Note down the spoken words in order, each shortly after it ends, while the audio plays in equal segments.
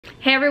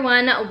Hey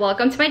everyone,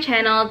 welcome to my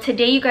channel.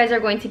 Today you guys are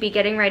going to be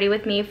getting ready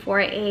with me for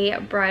a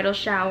bridal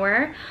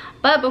shower.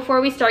 But before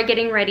we start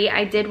getting ready,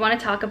 I did want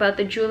to talk about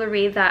the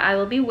jewelry that I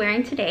will be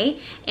wearing today.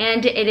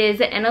 And it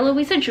is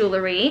Luisa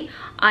jewelry.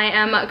 I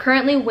am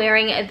currently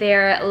wearing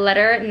their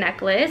letter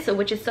necklace,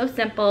 which is so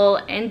simple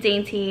and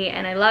dainty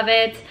and I love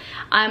it.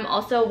 I'm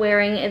also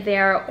wearing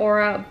their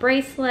aura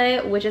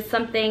bracelet, which is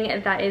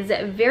something that is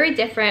very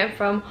different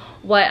from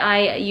what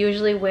I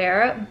usually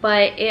wear,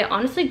 but it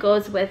honestly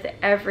goes with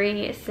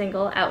every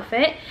single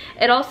outfit.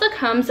 It also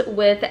comes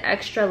with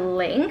extra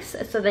links,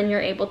 so then you're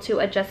able to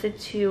adjust it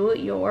to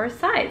your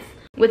size.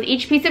 With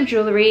each piece of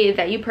jewelry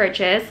that you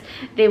purchase,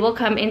 they will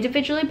come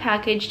individually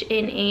packaged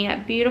in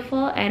a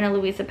beautiful Ana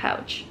Luisa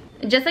pouch.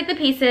 Just like the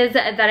pieces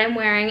that I'm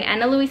wearing,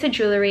 Ana Luisa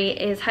jewelry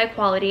is high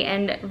quality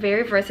and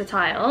very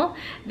versatile.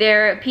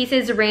 Their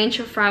pieces range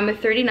from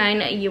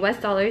 $39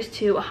 US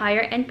to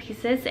higher end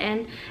pieces,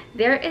 and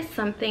there is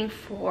something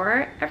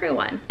for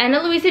everyone.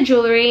 Ana Luisa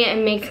jewelry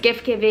makes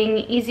gift giving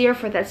easier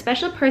for that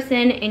special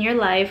person in your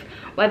life,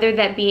 whether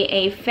that be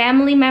a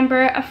family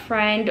member, a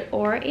friend,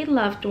 or a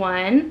loved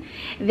one.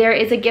 There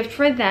is a gift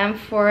for them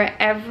for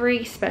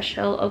every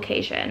special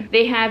occasion.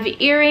 They have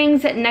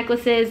earrings,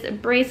 necklaces,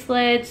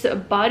 bracelets,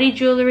 body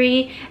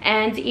jewelry,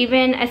 and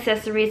even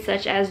accessories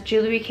such as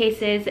jewelry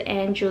cases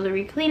and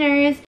jewelry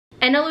cleaners.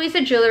 Ana Luisa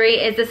Jewelry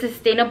is a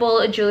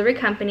sustainable jewelry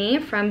company,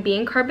 from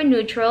being carbon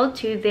neutral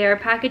to their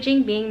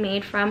packaging being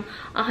made from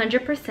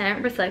 100%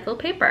 recycled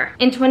paper.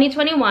 In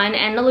 2021,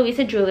 Ana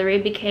Luisa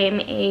Jewelry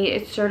became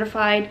a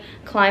certified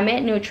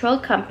climate neutral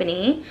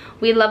company.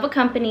 We love a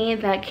company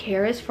that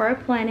cares for our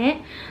planet.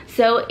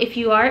 So if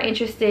you are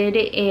interested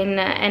in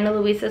Ana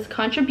Luisa's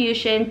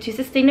contribution to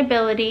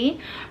sustainability,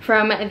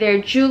 from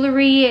their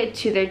jewelry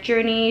to their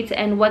journeys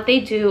and what they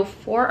do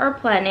for our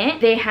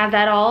planet, they have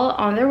that all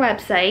on their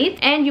website,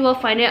 and you will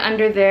find it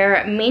under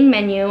their main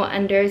menu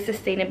under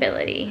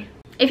sustainability.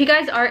 If you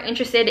guys are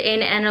interested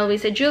in Ana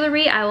Luisa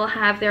jewelry, I will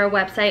have their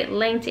website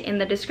linked in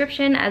the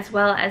description, as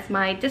well as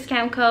my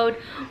discount code,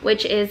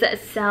 which is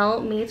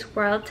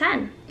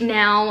celmeetsworld10.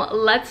 Now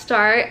let's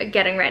start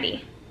getting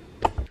ready.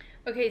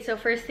 Okay, so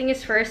first thing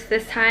is first,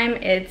 this time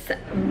it's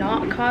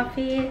not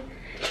coffee,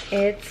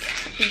 it's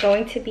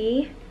going to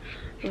be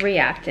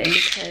reacting,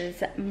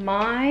 because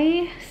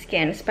my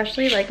skin,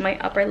 especially like my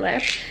upper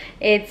lip,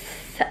 it's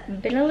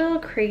been a little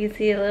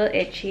crazy, a little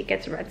itchy. It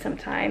gets red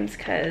sometimes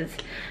because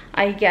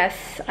I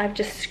guess I've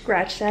just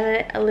scratched at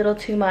it a little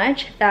too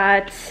much,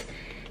 that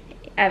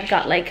I've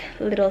got like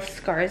little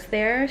scars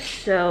there,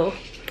 so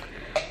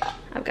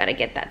I've got to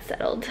get that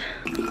settled.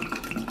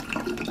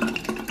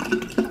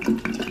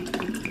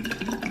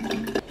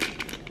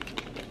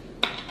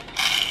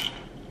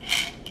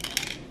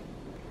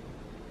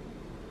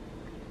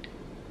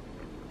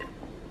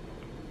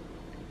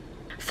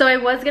 So I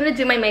was gonna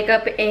do my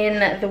makeup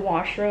in the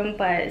washroom,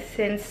 but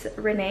since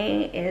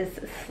Renee is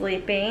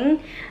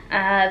sleeping,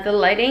 the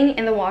lighting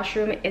in the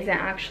washroom isn't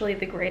actually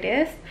the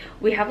greatest.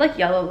 We have like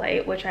yellow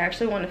light, which I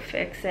actually want to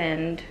fix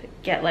and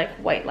get like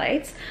white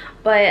lights,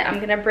 but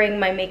I'm gonna bring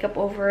my makeup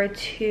over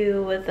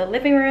to the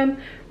living room,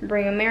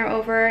 bring a mirror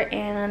over,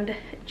 and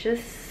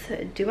just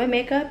do my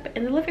makeup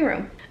in the living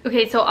room.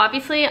 Okay, so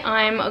obviously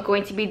I'm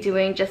going to be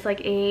doing just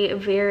like a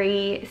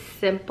very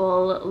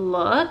simple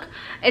look.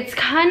 It's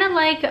kind of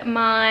like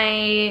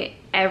my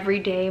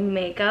everyday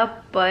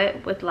makeup,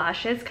 but with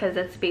lashes, because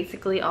that's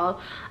basically all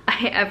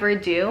I ever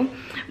do.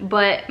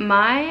 But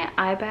my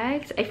eye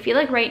bags, I feel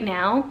like right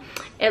now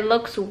it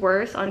looks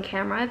worse on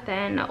camera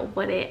than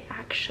what it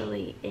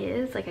actually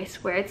is. Like, I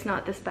swear it's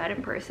not this bad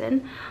in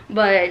person,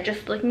 but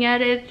just looking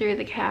at it through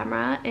the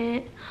camera,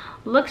 it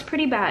looks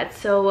pretty bad.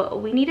 So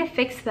we need to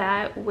fix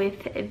that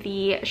with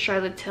the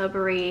Charlotte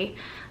Tilbury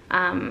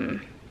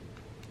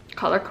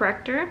color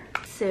corrector.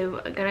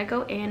 So I'm gonna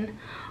go in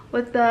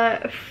with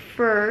the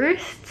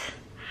first.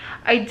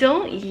 I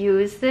don't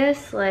use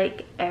this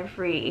like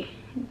every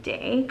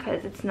day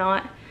because it's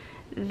not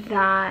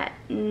that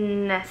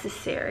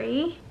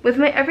necessary. With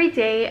my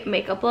everyday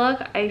makeup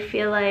look, I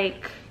feel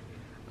like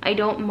I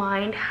don't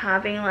mind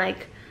having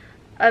like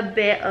a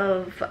bit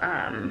of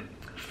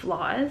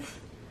flaws,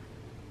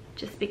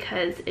 just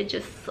because it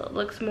just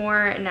looks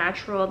more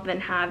natural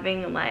than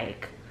having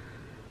like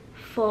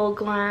full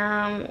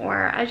glam,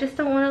 or I just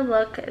don't want to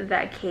look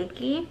that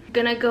cakey.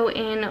 Gonna go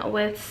in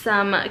with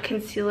some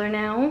concealer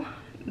now.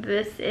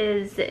 This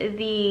is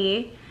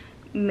the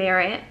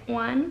Merit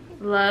one.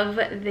 Love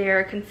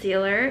their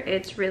concealer.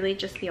 It's really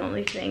just the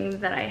only thing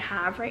that I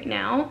have right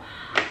now.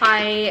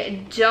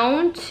 I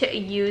don't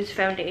use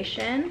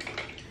foundation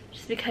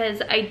just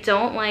because I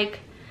don't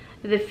like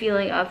the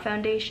feeling of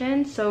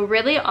foundation. So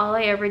really all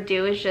I ever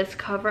do is just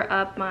cover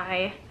up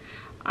my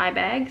eye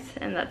bags,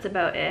 and that's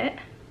about it.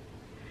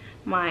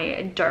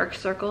 My dark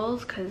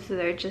circles, because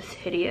they're just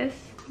hideous.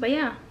 But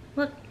yeah,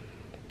 look,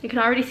 you can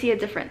already see a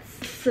difference.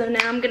 So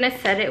now I'm gonna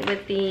set it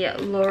with the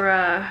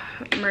Laura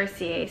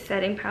Mercier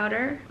setting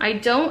powder. I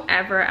don't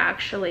ever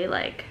actually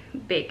like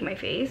bake my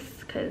face,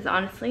 because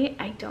honestly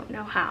I don't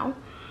know how.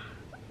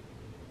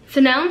 So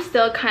now I'm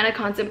still kind of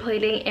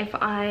contemplating if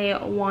I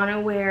want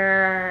to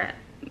wear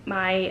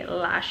my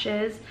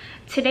lashes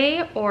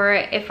today or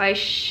if I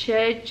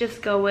should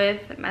just go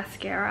with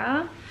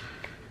mascara.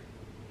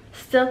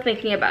 Still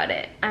thinking about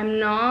it.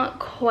 I'm not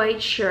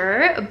quite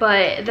sure,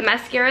 but the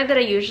mascara that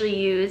I usually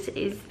use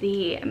is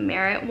the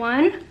Merit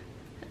one,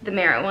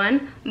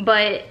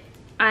 but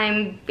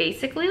I'm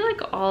basically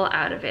like all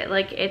out of it.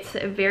 Like, it's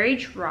very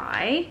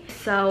dry,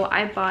 so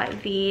I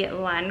bought the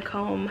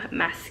Lancome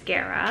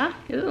mascara.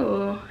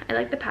 Ooh, I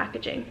like the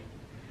packaging.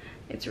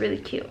 It's really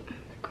cute.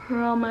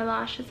 Curl my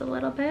lashes a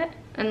little bit,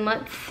 and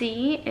let's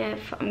see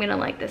if I'm gonna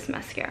like this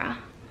mascara.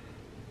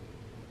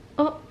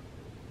 Oh,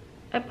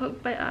 I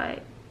poked my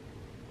eye.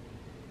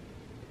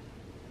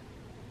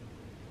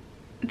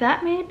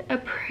 That made a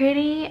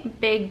pretty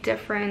big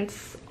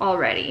difference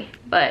already,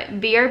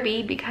 but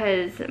BRB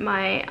because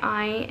my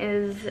eye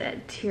is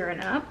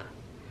tearing up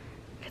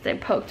because I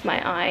poked my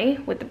eye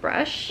with the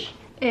brush.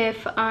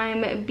 If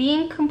I'm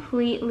being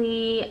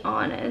completely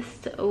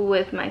honest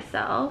with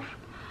myself,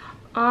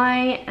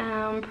 I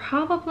am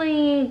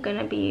probably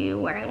gonna be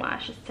wearing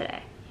lashes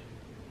today.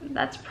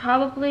 That's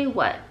probably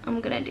what I'm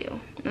gonna do.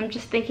 I'm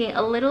just thinking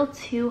a little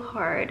too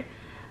hard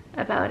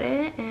about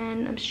it,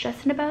 and I'm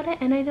stressing about it,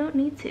 and I don't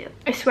need to.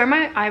 I swear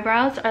my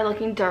eyebrows are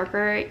looking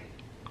darker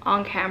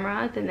on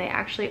camera than they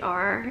actually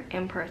are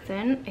in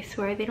person. I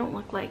swear they don't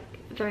look like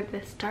they're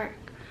this dark.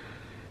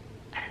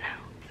 I don't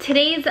know.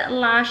 Today's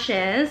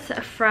lashes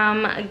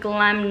from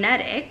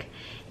GLAMNETIC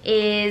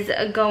is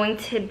going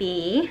to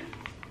be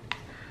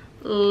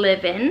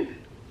Live-In.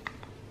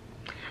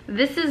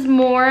 This is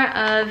more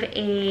of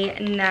a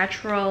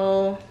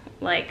natural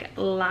like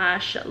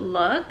lash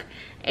look.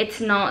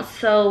 It's not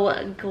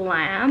so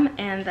glam,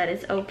 and that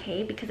is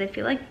okay because I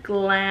feel like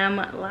glam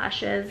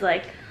lashes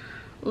like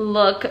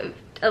look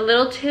a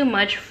little too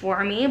much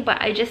for me,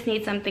 but I just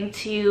need something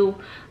to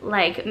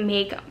like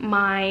make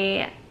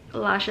my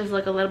lashes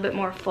look a little bit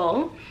more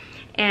full,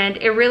 and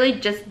it really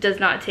just does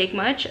not take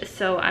much.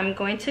 So I'm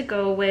going to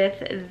go with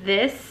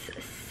this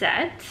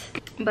set,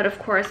 but of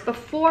course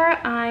before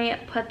I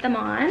put them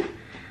on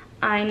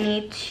I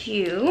need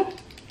to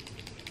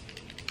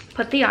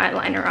put the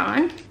eyeliner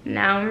on.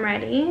 Now I'm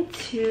ready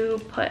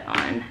to put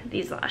on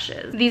these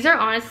lashes. These are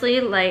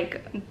honestly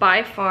like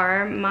by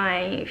far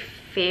my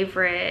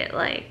favorite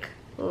like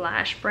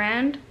lash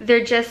brand.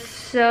 They're just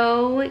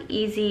so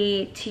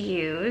easy to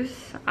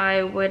use.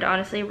 I would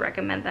honestly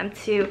recommend them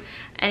to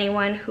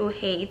anyone who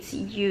hates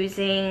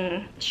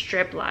using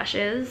strip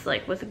lashes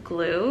like with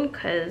glue,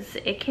 because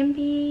it can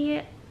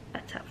be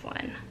a tough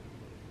one.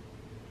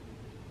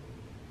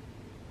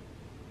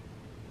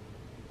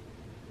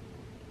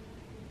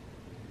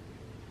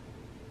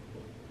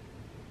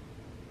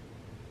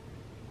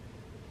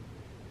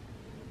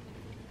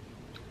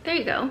 There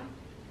you go.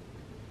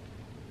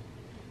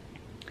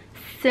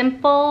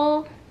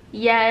 Simple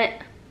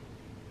yet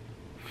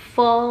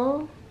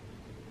full,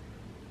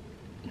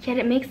 yet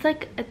it makes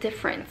like a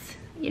difference,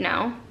 you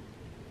know?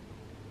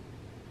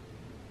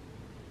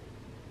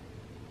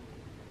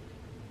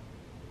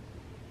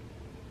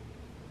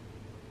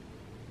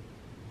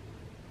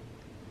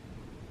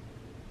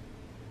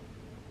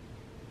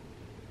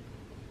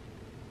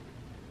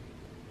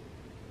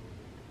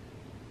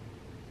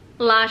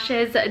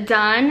 Lashes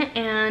done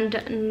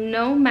and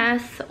no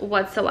mess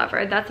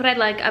whatsoever. That's what I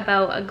like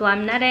about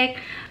GLAMNETIC.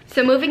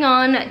 So moving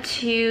on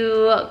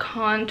to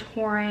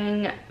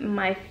contouring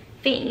my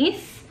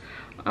face,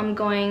 I'm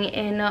going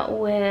in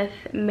with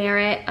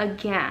Merit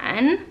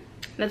again.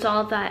 That's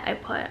all that I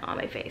put on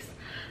my face.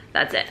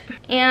 That's it.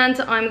 And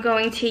I'm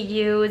going to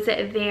use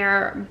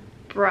their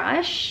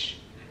brush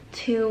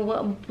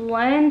to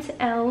blend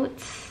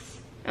out,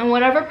 and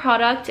whatever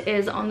product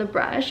is on the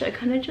brush, I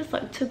kind of just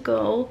like to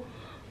go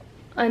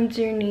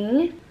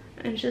underneath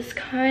and just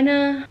kind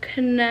of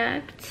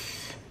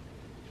connect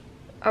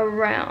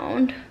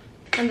around.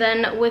 And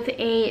then with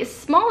a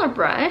smaller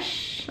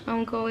brush,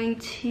 I'm going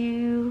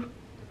to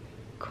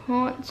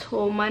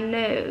contour my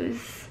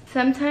nose.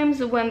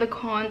 Sometimes when the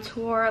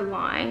contour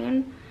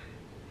line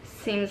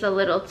seems a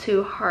little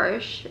too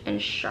harsh and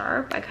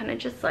sharp, I kind of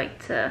just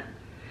like to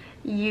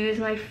use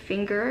my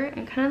finger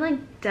and kind of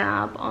like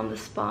dab on the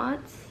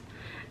spots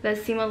that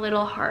seem a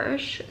little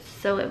harsh,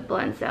 so it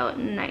blends out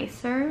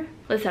nicer.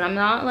 Listen, I'm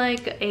not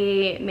like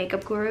a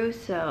makeup guru,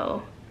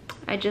 so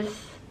I just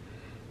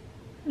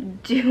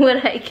do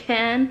what I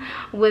can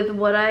with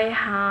what I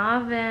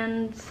have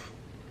and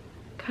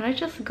kind of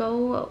just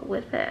go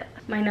with it.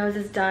 My nose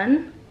is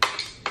done,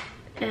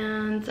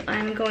 and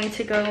I'm going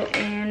to go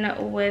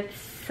in with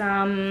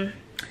some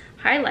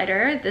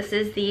highlighter. This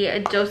is the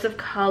Dose of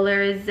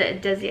Colors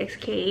Desi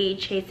XK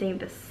Chasing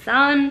the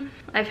Sun.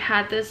 I've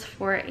had this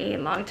for a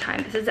long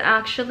time. This is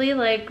actually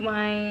like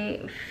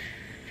my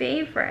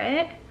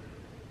favorite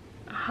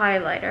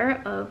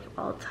highlighter of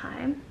all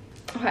time.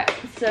 Okay,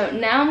 so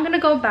now I'm gonna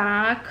go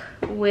back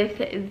with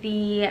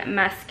the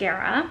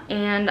mascara,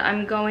 and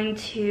I'm going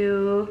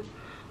to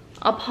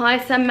apply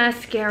some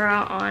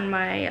mascara on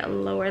my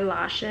lower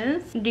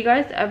lashes. Do you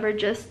guys ever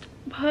just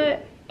put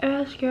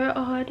mascara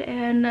on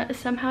and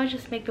somehow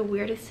just make the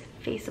weirdest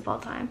face of all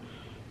time.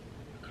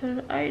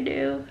 Because I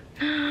do.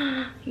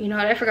 You know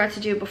what I forgot to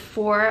do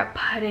before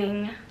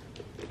putting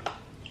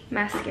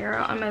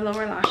mascara on my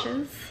lower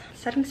lashes?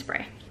 Setting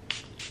spray.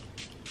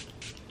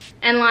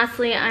 And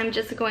lastly, I'm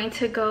just going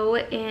to go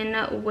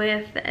in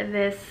with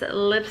this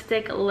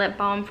lipstick lip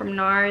balm from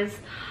NARS.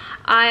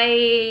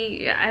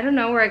 I don't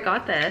know where I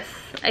got this.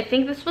 I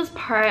think this was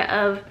part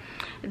of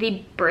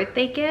the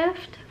birthday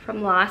gift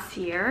from last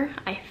year.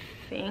 I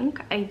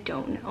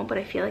don't know, but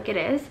I feel like it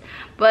is.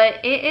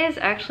 But it is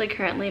actually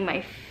currently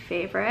my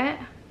favorite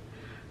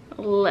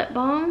lip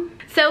balm.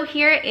 So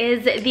here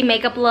is the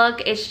makeup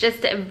look. It's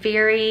just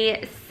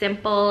very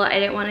simple. I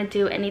didn't want to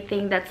do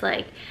anything that's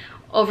like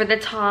over the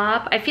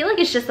top. I feel like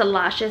it's just the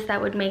lashes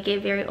that would make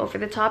it very over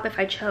the top if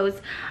I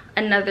chose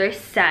another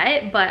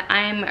set, but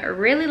I'm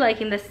really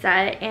liking this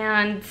set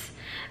and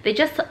they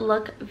just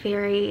look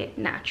very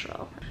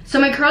natural.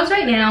 So my curls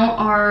right now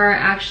are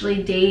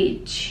actually day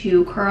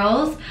 2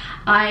 curls.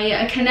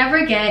 I can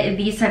never get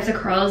these types of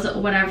curls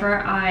whenever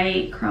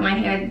I curl my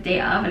hair the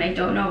day of, and I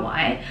don't know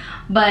why.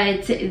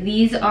 But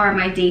these are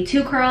my day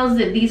 2 curls.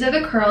 These are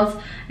the curls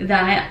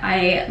that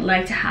I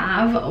like to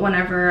have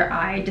whenever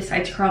I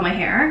decide to curl my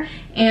hair.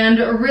 And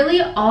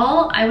really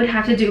all I would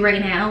have to do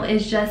right now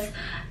is just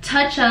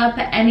touch up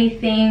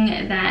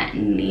anything that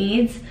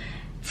needs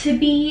to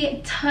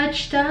be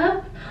touched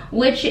up,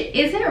 which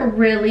isn't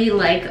really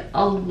like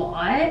a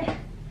lot.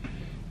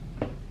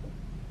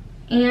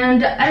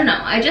 And I don't know,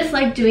 I just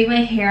like doing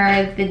my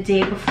hair the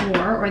day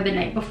before, or the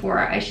night before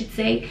I should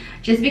say,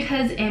 just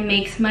because it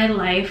makes my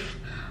life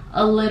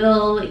a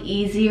little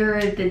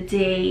easier the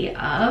day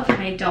of,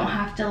 and I don't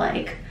have to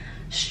like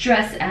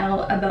stress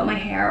out about my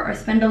hair or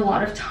spend a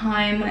lot of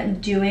time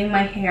doing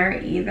my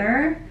hair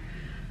either.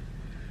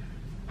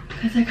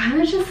 Because I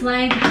kind of just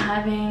like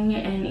having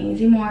an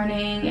easy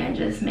morning and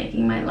just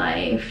making my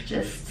life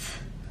just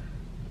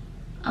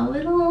a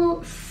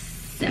little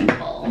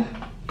simple.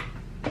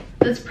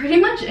 That's pretty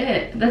much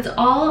it. That's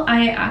all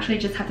I actually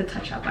just have to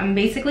touch up. I'm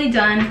basically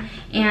done,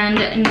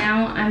 and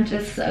now I'm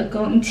just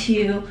going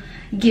to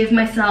give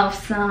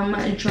myself some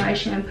dry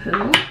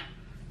shampoo.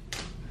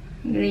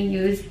 I'm gonna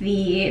use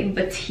the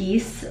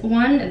Batiste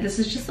one. This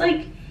is just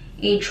like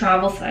a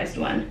travel sized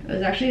one. It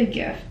was actually a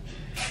gift.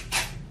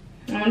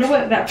 I wonder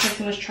what that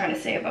person was trying to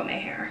say about my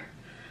hair.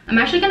 I'm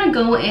actually gonna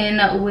go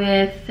in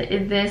with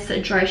this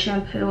dry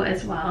shampoo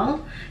as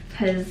well,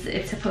 because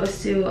it's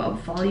supposed to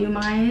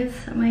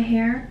volumize my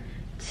hair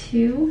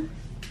too.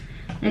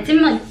 And it's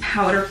in like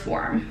powder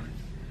form.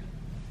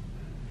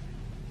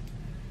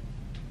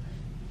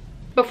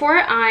 Before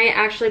I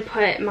actually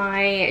put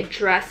my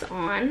dress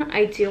on,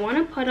 I do want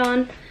to put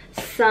on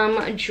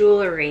some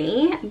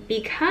jewelry,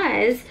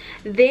 because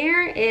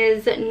there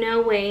is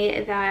no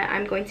way that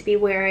I'm going to be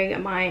wearing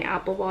my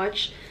Apple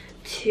Watch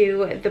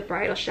to the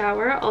bridal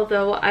shower,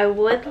 although I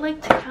would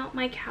like to count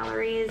my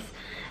calories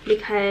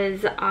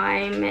because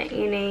I'm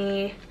in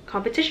a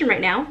competition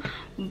right now.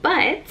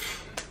 But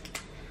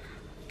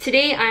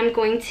today I'm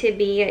going to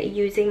be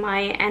using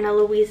my Ana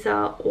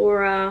Luisa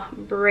Aura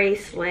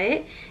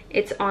bracelet.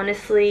 It's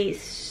honestly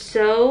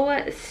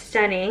so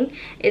stunning.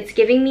 It's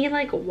giving me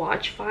like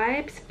watch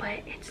vibes, but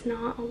it's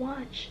not a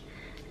watch.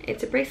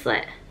 It's a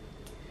bracelet.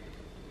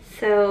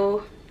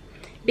 So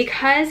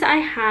because I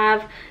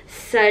have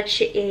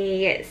such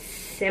a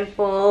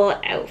simple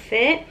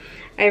outfit,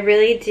 I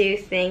really do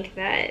think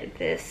that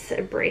this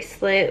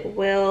bracelet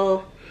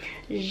will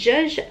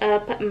zhuzh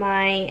up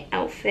my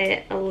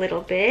outfit a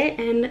little bit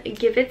and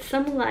give it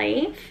some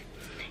life.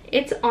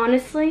 It's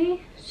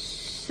honestly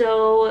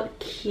so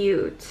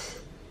cute.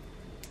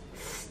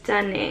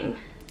 Stunning.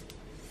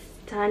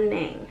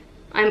 Stunning.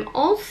 I'm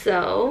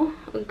also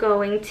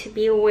going to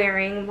be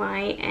wearing my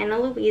Ana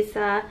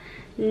Luisa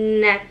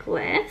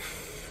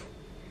necklace.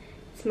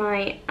 It's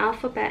my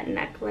alphabet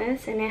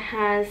necklace, and it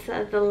has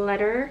the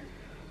letter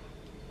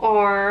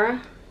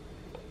R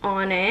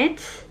on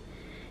it.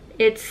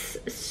 It's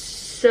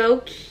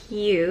so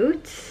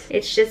cute.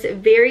 It's just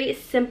very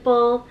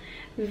simple,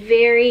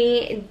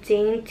 very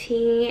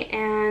dainty,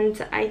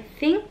 and I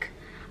think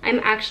I'm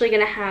actually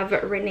gonna have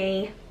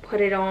Renee put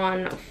it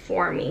on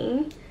for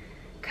me,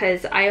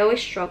 because I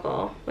always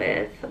struggle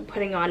with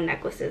putting on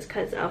necklaces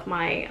because of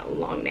my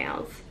long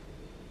nails.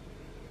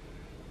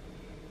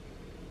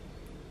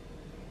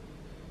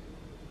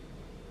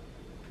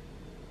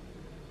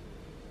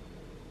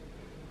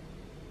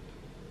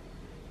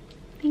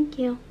 Thank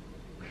you.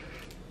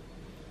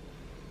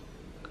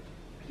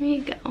 There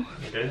you go.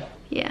 Okay.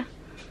 Yeah.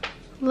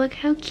 Look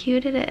how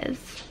cute it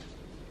is.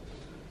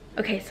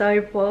 Okay, so I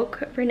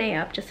woke Renee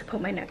up just to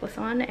put my necklace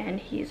on, and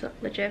he's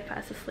legit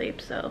fast asleep,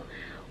 so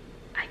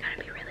I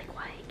gotta be really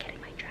quiet getting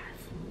my dress.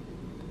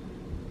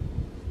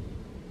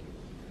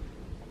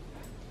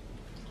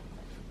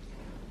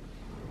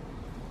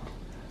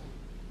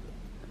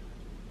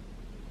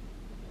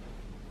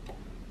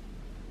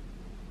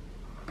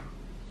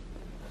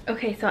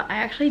 Okay, so I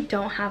actually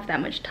don't have that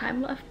much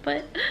time left,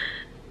 but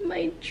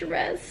my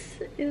dress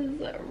is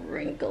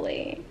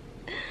wrinkly.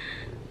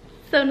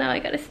 So now I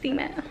gotta steam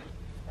it.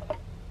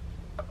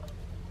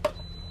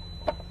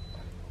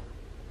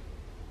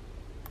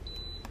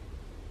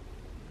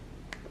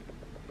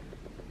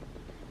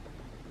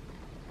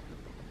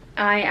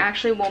 I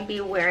actually won't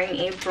be wearing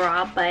a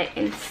bra, but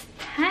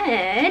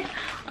instead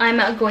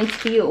I'm going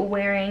to be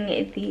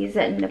wearing these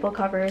nipple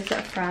covers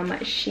from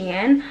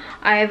Shein.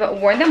 I've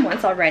worn them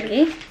once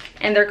already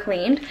and they're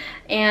cleaned,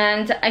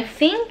 and I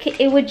think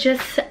it would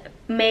just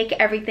make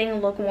everything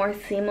look more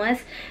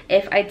seamless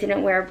if I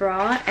didn't wear a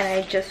bra and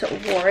I just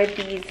wore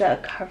these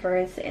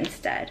covers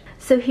instead.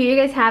 So here you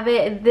guys have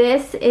it.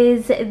 This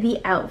is the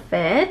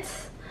outfit.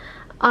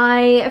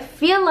 I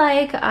feel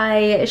like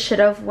I should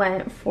have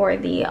went for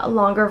the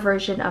longer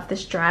version of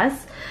this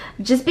dress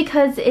just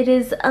because it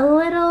is a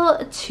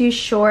little too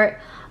short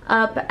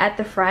up at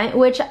the front,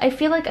 which I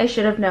feel like I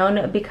should have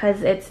known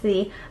because it's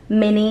the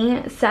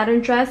mini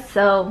satin dress,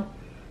 so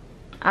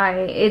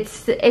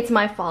it's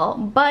my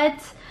fault.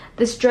 But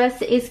this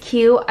dress is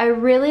cute. I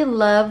really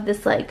love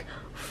this like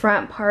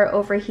front part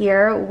over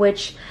here,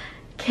 which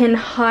can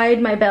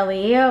hide my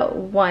belly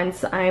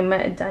once I'm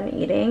done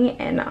eating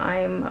and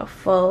I'm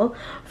full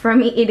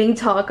from eating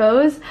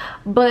tacos,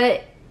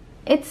 but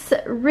it's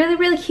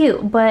really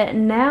cute. But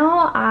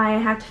now I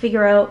have to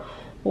figure out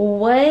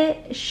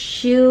what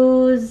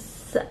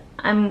shoes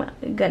I'm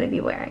gonna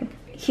be wearing.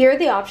 Here are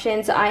the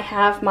options. I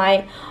have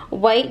my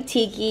white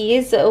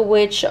tikis,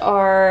 which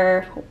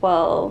are,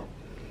 well,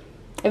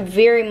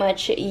 very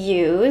much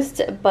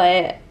used,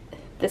 but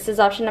this is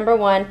option number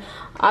one.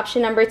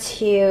 Option number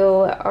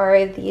two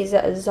are these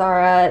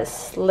Zara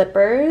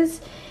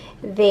slippers.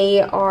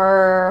 They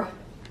are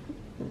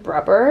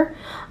rubber,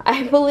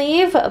 I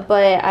believe,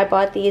 but I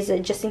bought these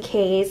just in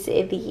case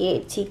the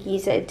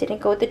tikis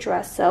didn't go with the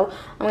dress. So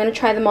I'm gonna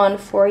try them on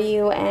for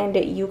you and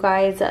you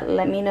guys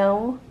let me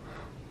know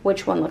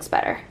which one looks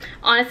better.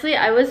 Honestly,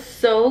 I was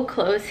so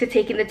close to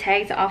taking the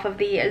tags off of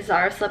the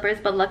Zara slippers,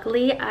 but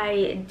luckily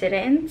I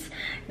didn't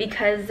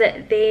because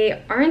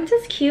they aren't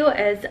as cute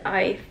as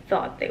I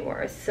thought they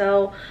were.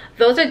 So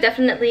those are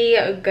definitely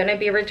gonna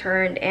be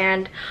returned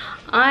and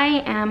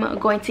I am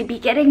going to be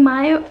getting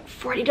my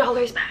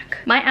 $40 back.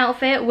 My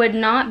outfit would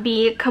not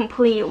be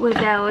complete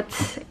without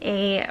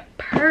a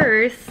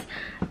purse,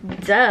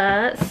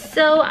 duh.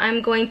 So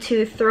I'm going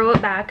to throw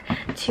it back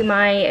to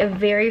my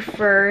very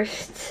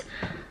first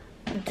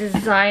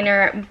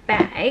designer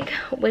bag,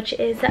 which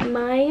is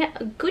my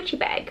Gucci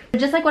bag.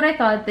 Just like what I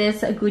thought,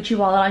 this Gucci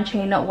wallet on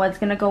chain was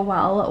gonna go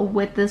well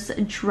with this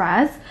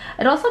dress.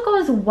 It also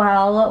goes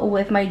well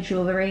with my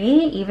jewelry,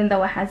 even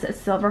though it has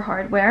silver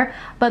hardware,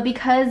 but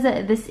because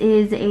this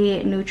is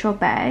a neutral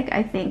bag,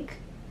 I think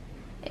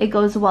it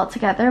goes well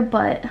together.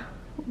 But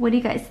what do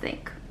you guys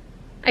think?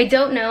 I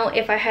don't know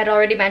if I had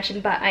already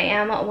mentioned, but I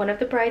am one of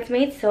the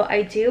bridesmaids, so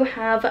I do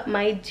have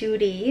my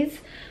duties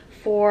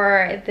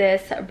for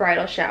this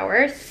bridal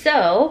shower.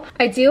 So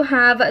I do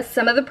have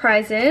some of the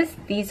prizes.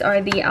 These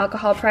are the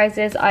alcohol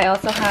prizes. I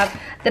also have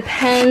the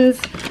pens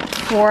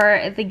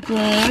for the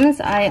games.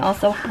 I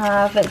also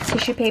have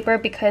tissue paper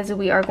because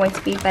we are going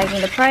to be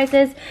bagging the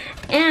prizes,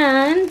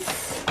 and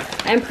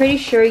I'm pretty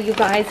sure you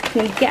guys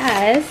can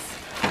guess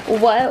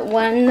what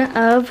one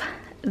of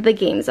the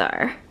games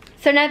are.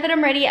 So now that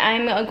I'm ready,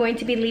 I'm going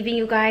to be leaving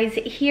you guys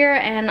here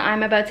and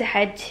I'm about to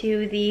head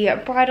to the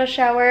bridal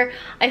shower.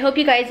 I hope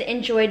you guys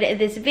enjoyed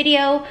this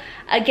video.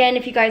 Again,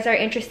 if you guys are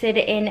interested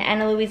in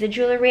Ana Luisa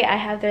jewelry, I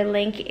have their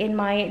link in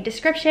my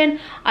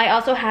description. I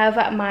also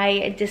have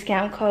my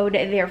discount code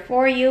there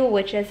for you,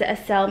 which is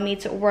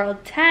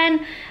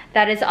celmeetsworld10.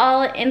 That is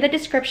all in the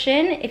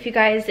description. If you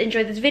guys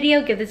enjoyed this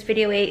video, give this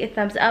video a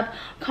thumbs up.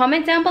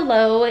 Comment down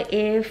below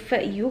if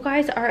you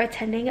guys are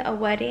attending a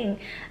wedding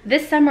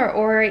this summer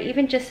or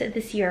even just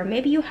this year.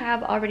 Maybe you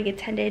have already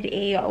attended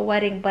a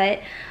wedding,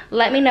 but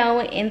let me know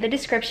in the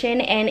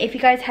description. And if you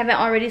guys haven't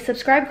already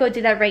subscribed, go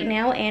do that right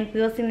now and we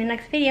will see you in the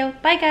next video.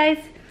 Bye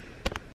guys!